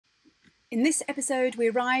In this episode, we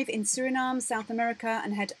arrive in Suriname, South America,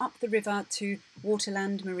 and head up the river to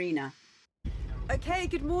Waterland Marina. Okay,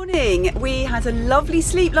 good morning. We had a lovely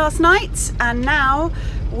sleep last night, and now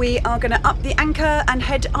we are going to up the anchor and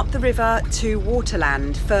head up the river to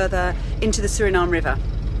Waterland, further into the Suriname River.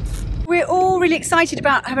 We're all really excited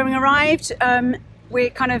about having arrived. We're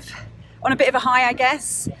kind of on a bit of a high, I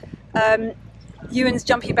guess. Ewan's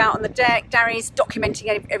jumping about on the deck, Darry's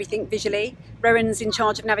documenting everything visually, Rowan's in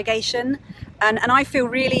charge of navigation, and I feel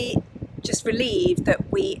really just relieved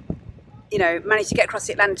that we, managed to get across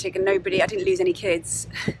the Atlantic and I didn't lose any kids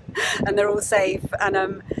and they're all safe,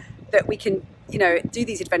 and that we can, do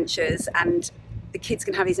these adventures and the kids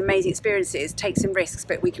can have these amazing experiences, take some risks,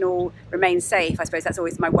 but we can all remain safe. I suppose that's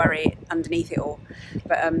always my worry underneath it all.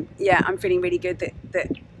 But yeah, I'm feeling really good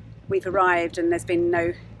that we've arrived and there's been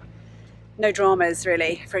no dramas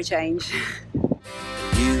really, for a change.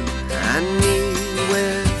 You and me,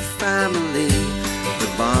 we're family. The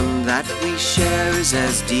bond that we share is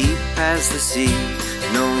as deep as the sea.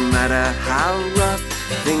 No matter how rough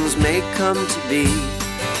things may come to be,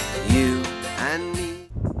 you and me.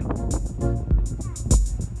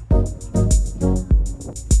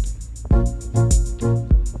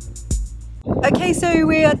 Okay, so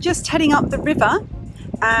we are just heading up the river.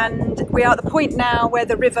 And we are at the point now where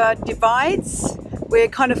the river divides. We're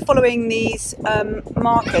kind of following these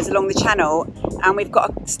markers along the channel, and we've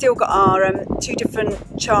still got our two different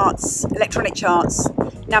charts, electronic charts,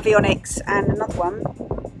 Navionics and another one.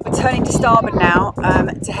 We're turning to starboard now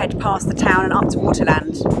to head past the town and up to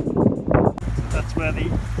Waterland. That's where the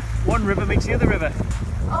one river meets the other river.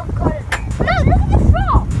 Oh god. No, look at this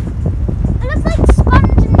rock! It looks like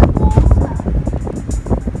sponge in the water.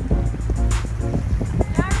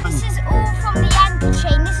 This is all from the anchor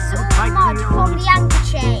chain. This is all mud from the anchor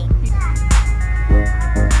chain.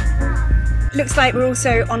 Looks like we're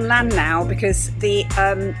also on land now because the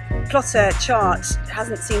plotter chart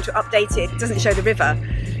hasn't seemed to update it. It doesn't show the river.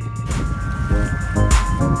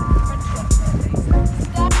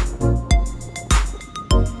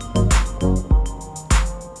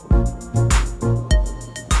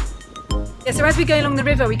 Yeah, so as we go along the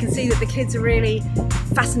river, we can see that the kids are really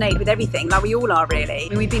fascinated with everything, like we all are really. I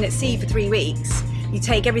mean, we've been at sea for 3 weeks. You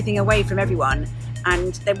take everything away from everyone,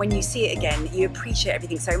 and then when you see it again, you appreciate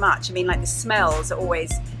everything so much. I mean, like the smells are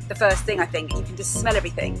always the first thing, I think. You can just smell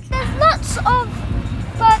everything. There's lots of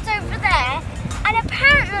birds over there, and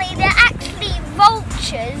apparently they're actually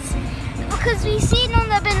vultures because we've seen on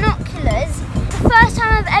the binoculars. The first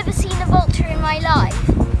time I've ever seen a vulture in my life,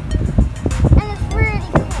 and it's really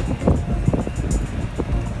cool.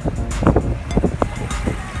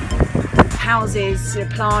 Houses,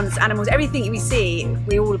 plants, animals, everything we see,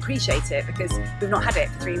 we all appreciate it because we've not had it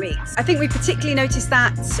for 3 weeks. I think we particularly noticed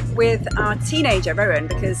that with our teenager, Rowan,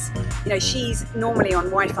 because she's normally on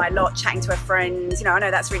Wi-Fi a lot, chatting to her friends. I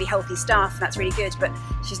know that's really healthy stuff and that's really good, but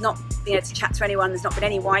she's not been able to chat to anyone. There's not been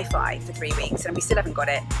any Wi-Fi for 3 weeks and we still haven't got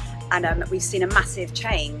it. And we've seen a massive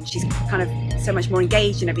change. She's kind of so much more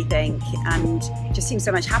engaged in everything and just seems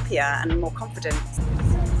so much happier and more confident.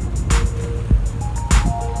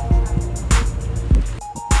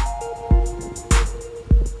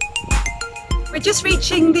 We're just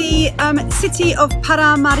reaching the city of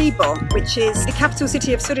Paramaribo, which is the capital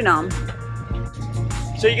city of Suriname.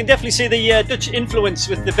 So you can definitely see the Dutch influence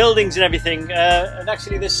with the buildings and everything. And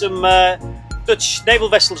actually there's some Dutch naval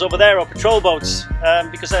vessels over there, or patrol boats,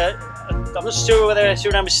 because I'm not sure whether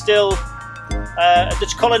Suriname is still a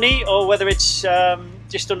Dutch colony or whether it's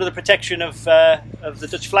just under the protection of the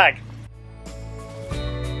Dutch flag.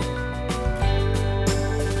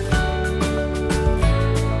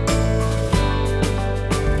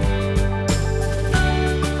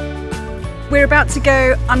 We're about to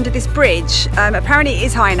go under this bridge. Apparently it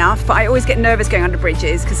is high enough, but I always get nervous going under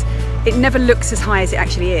bridges because it never looks as high as it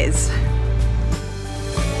actually is.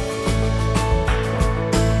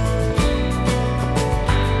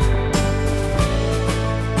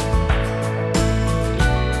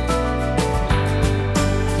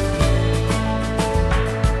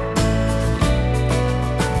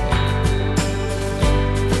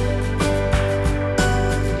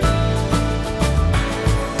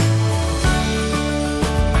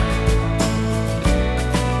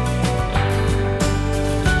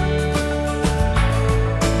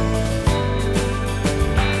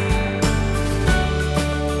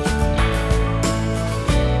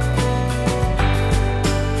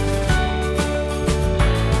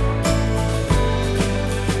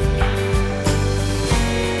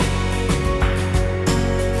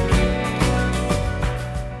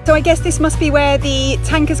 So I guess this must be where the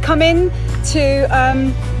tankers come in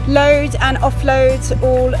to load and offload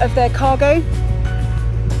all of their cargo.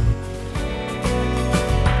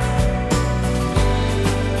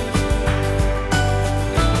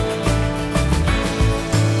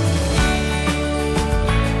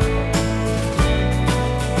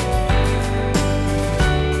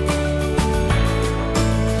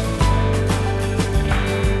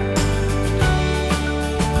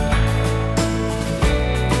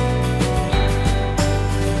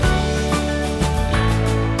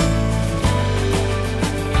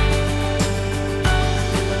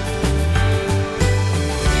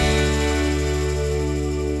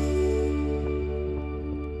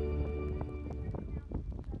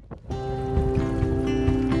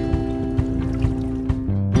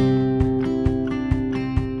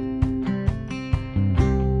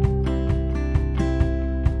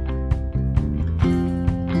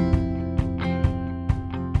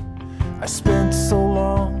 I spent so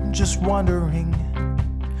long just wondering.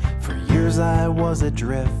 For years I was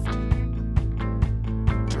adrift,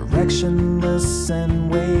 directionless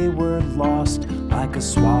and wayward, lost like a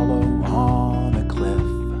swallow on a cliff.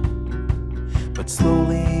 But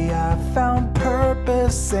slowly I found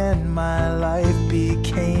purpose and my life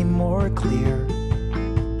became more clear.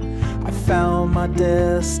 I found my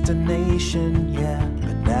destination, yeah,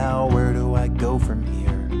 but now where do I go from here?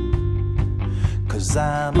 'Cause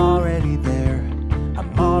I'm already there,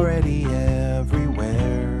 I'm already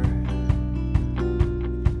everywhere.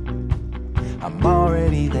 I'm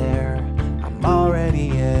already there, I'm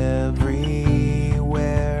already everywhere.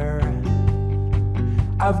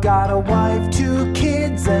 I've got a wife, 2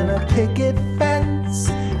 kids, and a picket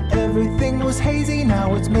fence. Everything was hazy,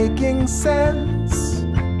 now it's making sense.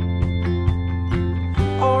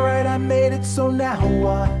 Alright, I made it, so now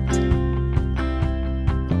what?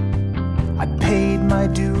 I paid my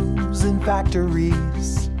dues in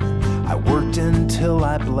factories. I worked until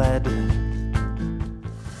I bled.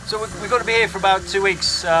 So we're going to be here for about 2 weeks,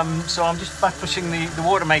 so I'm just back pushing the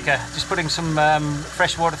water maker, just putting some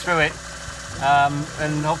fresh water through it,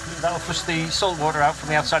 and hopefully that'll flush the salt water out from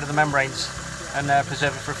the outside of the membranes and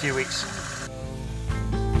preserve it for a few weeks.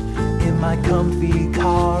 In my comfy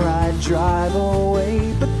car I drive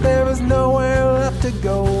away, but there is nowhere left to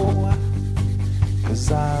go. 'Cause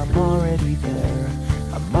I'm already there,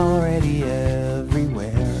 I'm already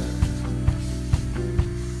everywhere.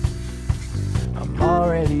 I'm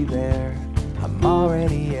already there, I'm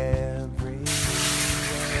already everywhere.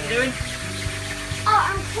 What are you doing? Oh,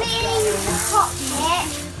 I'm cleaning the cockpit,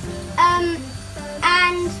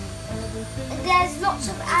 and there's lots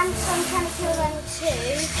of ants, so I'm trying to kill them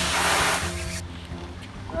too.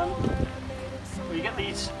 Well, you get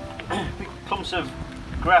these big clumps of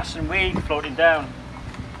grass and weed floating down,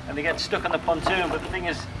 and they get stuck on the pontoon, but the thing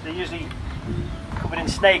is they're usually covered in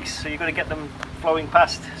snakes, so you've got to get them flowing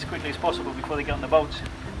past as quickly as possible before they get on the boats.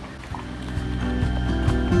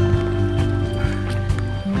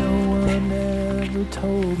 No one ever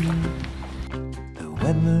told me that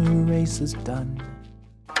when the race is done.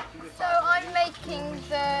 So I'm making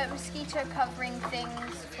the mosquito covering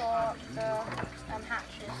things for the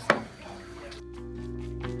hatches.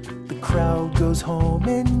 The crowd goes home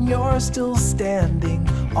and you're still standing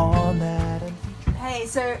on that. Hey,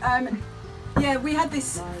 so yeah, we had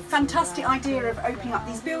this fantastic idea of opening up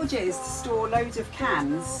these bilges to store loads of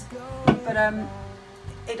cans, but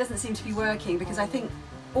it doesn't seem to be working because I think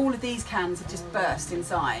all of these cans have just burst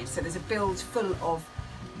inside. So there's a bilge full of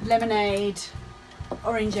lemonade,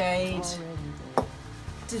 orangeade,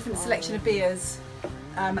 different selection of beers,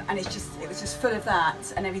 and it was just full of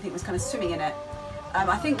that, and everything was kind of swimming in it.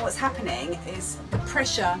 I think what's happening is the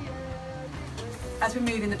pressure as we're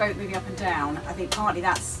moving the boat moving up and down. I think partly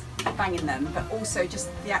that's banging them, but also just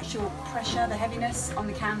the actual pressure, the heaviness on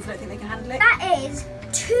the cans. I don't think they can handle it. That is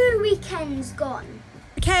 2 weekends gone.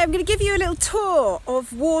 Okay, I'm going to give you a little tour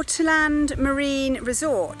of Waterland Marine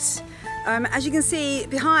Resort. As you can see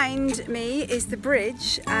behind me is the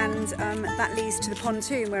bridge, and that leads to the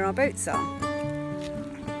pontoon where our boats are.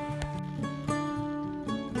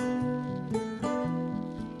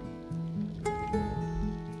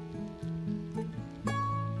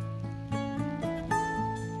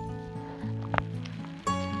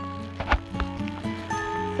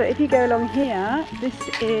 So if you go along here, this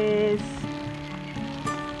is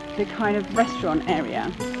the kind of restaurant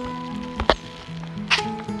area.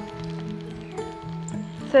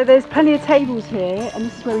 So there's plenty of tables here, and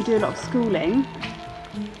this is where we do a lot of schooling.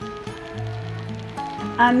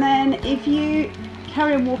 And then if you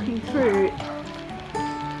carry on walking through,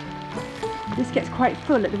 this gets quite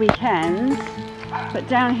full at the weekends, but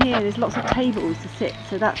down here there's lots of tables to sit,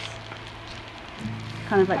 so that's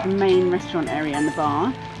kind of like the main restaurant area and the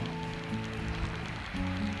bar.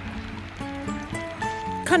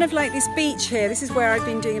 kind of like this beach here. This is where I've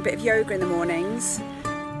been doing a bit of yoga in the mornings.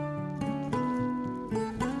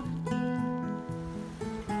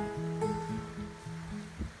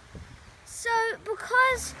 So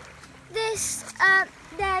because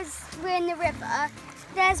we're in the river,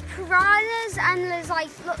 there's piranhas and there's like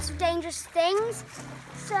lots of dangerous things.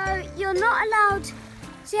 So you're not allowed,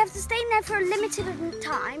 so you have to stay in there for a limited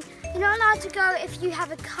time. You're not allowed to go if you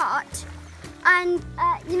have a cart, and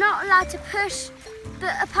you're not allowed to push,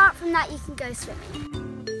 but apart from that you can go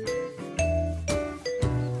swimming.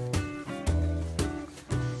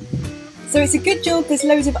 So it's a good job there's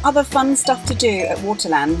loads of other fun stuff to do at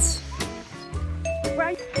Waterland.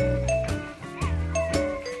 Right.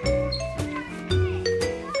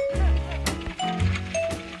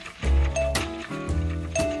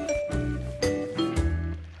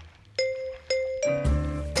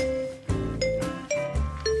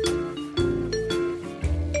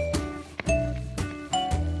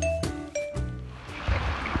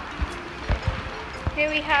 Here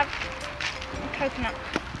we have a coconut.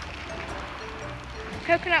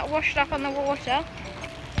 Coconut washed up on the water.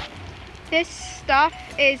 This stuff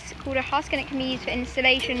is called a husk and it can be used for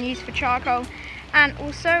insulation, used for charcoal, and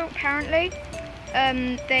also apparently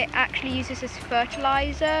they actually use this as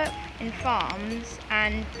fertilizer in farms,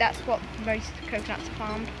 and that's what most coconuts are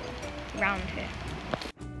farmed around here.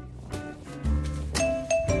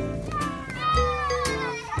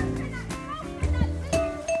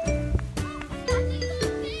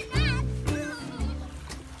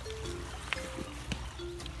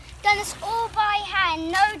 Done this all by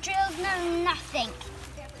hand, no drills, no nothing.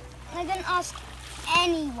 I didn't ask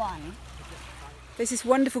anyone. There's this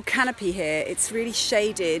wonderful canopy here. It's really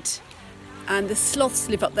shaded, and the sloths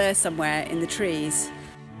live up there somewhere in the trees.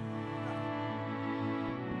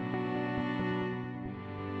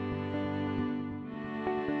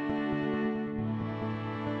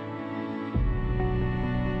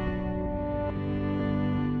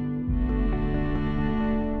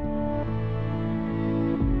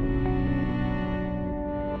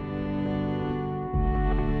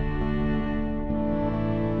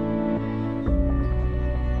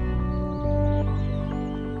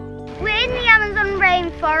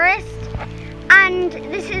 Rainforest, and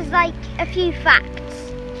this is like a few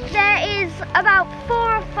facts. There is about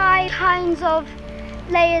 4 or 5 kinds of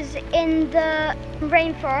layers in the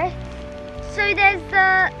rainforest. So there's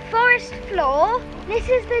the forest floor, this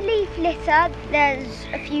is the leaf litter, there's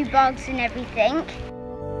a few bugs and everything.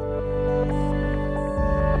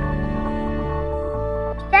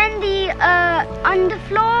 Then the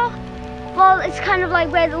underfloor, well, it's kind of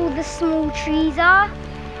like where all the small trees are.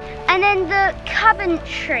 And then the currant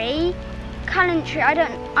tree,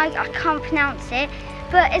 I can't pronounce it,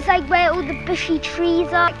 but it's like where all the bushy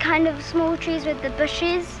trees are, kind of small trees with the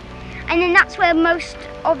bushes. And then that's where most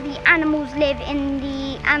of the animals live in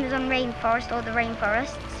the Amazon rainforest or the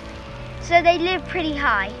rainforests. So they live pretty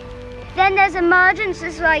high. Then there's emergence,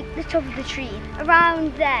 it's like the top of the tree,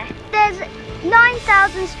 around there. There's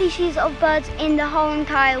 9,000 species of birds in the whole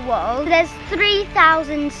entire world. There's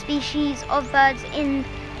 3,000 species of birds in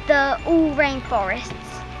all rainforests.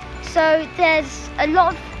 So there's a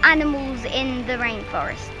lot of animals in the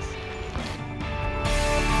rainforests.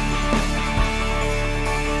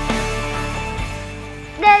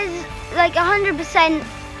 There's like 100%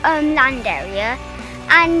 land area,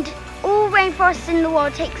 and all rainforests in the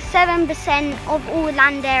world take 7% of all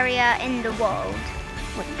land area in the world.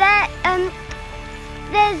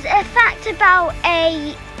 There's a fact about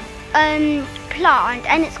a plant,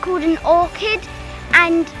 and it's called an orchid.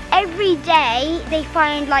 And every day they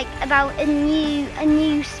find like about a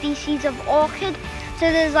new species of orchid. So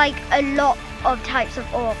there's like a lot of types of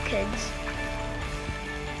orchids.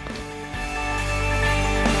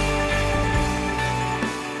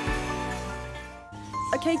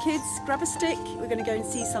 Okay kids, grab a stick. We're going to go and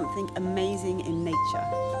see something amazing in nature.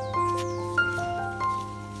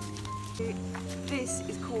 This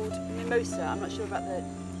is called mimosa. I'm not sure about the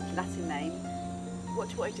Latin name.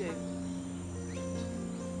 Watch what I do.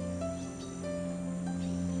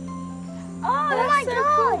 Oh my so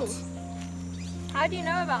God! Cool. How do you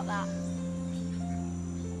know about that?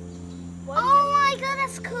 Oh my God,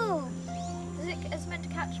 that's cool! It's meant to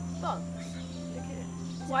catch bugs. Look at it.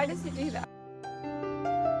 Why does it do that?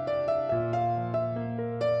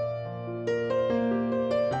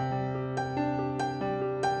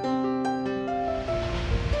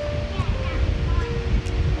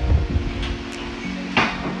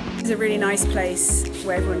 This is a really nice place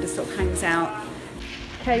where everyone just sort of hangs out.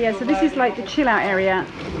 Okay, yeah, so this is like the chill out area.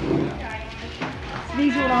 So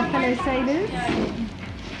these are all our fellow sailors.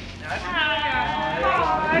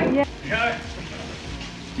 Yeah.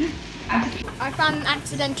 I found an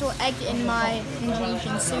accidental egg in my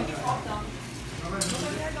Indonesian soup.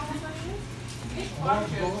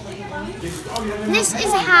 This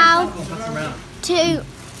is how to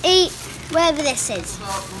eat wherever this is.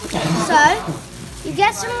 So, you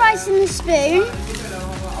get some rice in the spoon,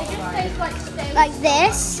 like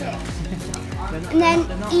this, and then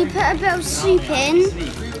you put a bit of soup in,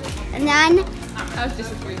 and then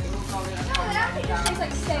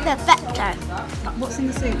perfecto. What's in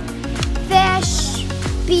the soup? Fish,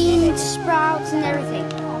 beans, sprouts, and everything.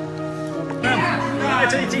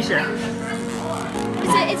 It's on your t-shirt.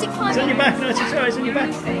 Is it climbing? It's on your back. No, it's on your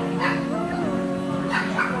back.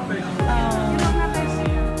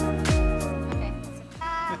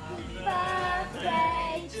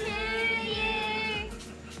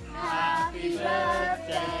 Happy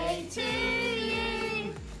birthday to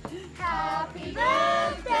you. Happy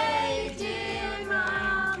birthday, dear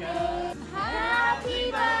Mommy. Happy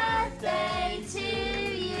birthday to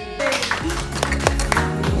you.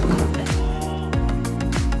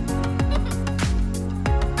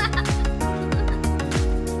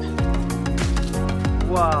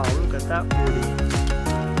 Wow, look at that beauty.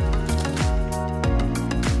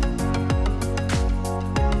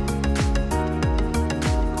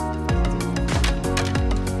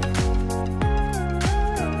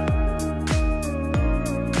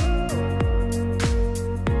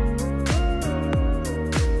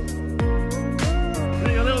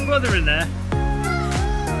 Your little brother in there.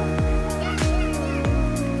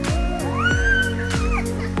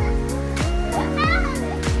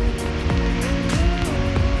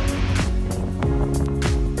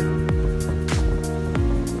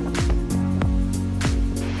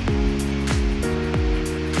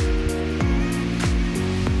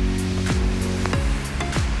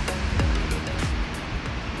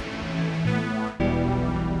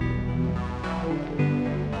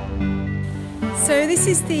 So this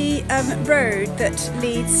is the road that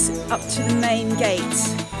leads up to the main gate.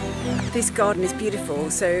 This garden is beautiful.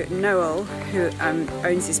 So Noel, who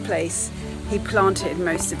owns this place, he planted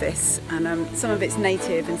most of this, and some of it's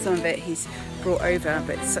native and some of it he's brought over,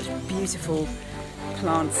 but it's such beautiful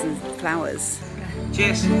plants and flowers.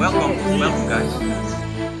 Cheers, welcome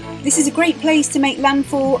guys. This is a great place to make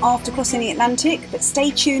landfall after crossing the Atlantic, but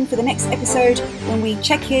stay tuned for the next episode when we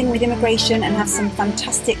check in with immigration and have some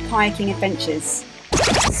fantastic kayaking adventures.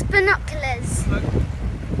 Binoculars.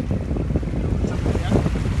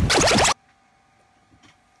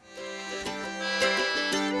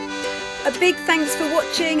 A big thanks for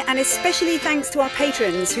watching, and especially thanks to our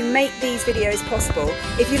patrons who make these videos possible.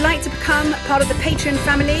 If you'd like to become part of the Patreon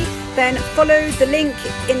family, then follow the link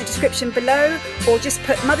in the description below, or just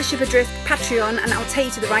put Mothership Adrift Patreon and I'll take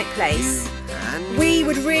you to the right place. We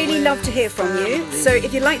would really love to hear from you, so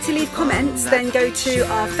if you'd like to leave comments, then go to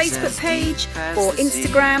our Facebook page or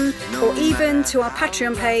Instagram, or even to our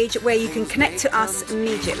Patreon page where you can connect to us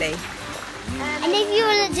immediately. And if you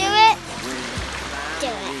want to do it, do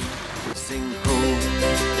it. Sing ho,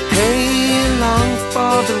 hey, along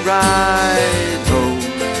for the ride, ho,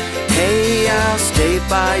 hey, I'll stay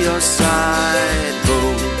by your side.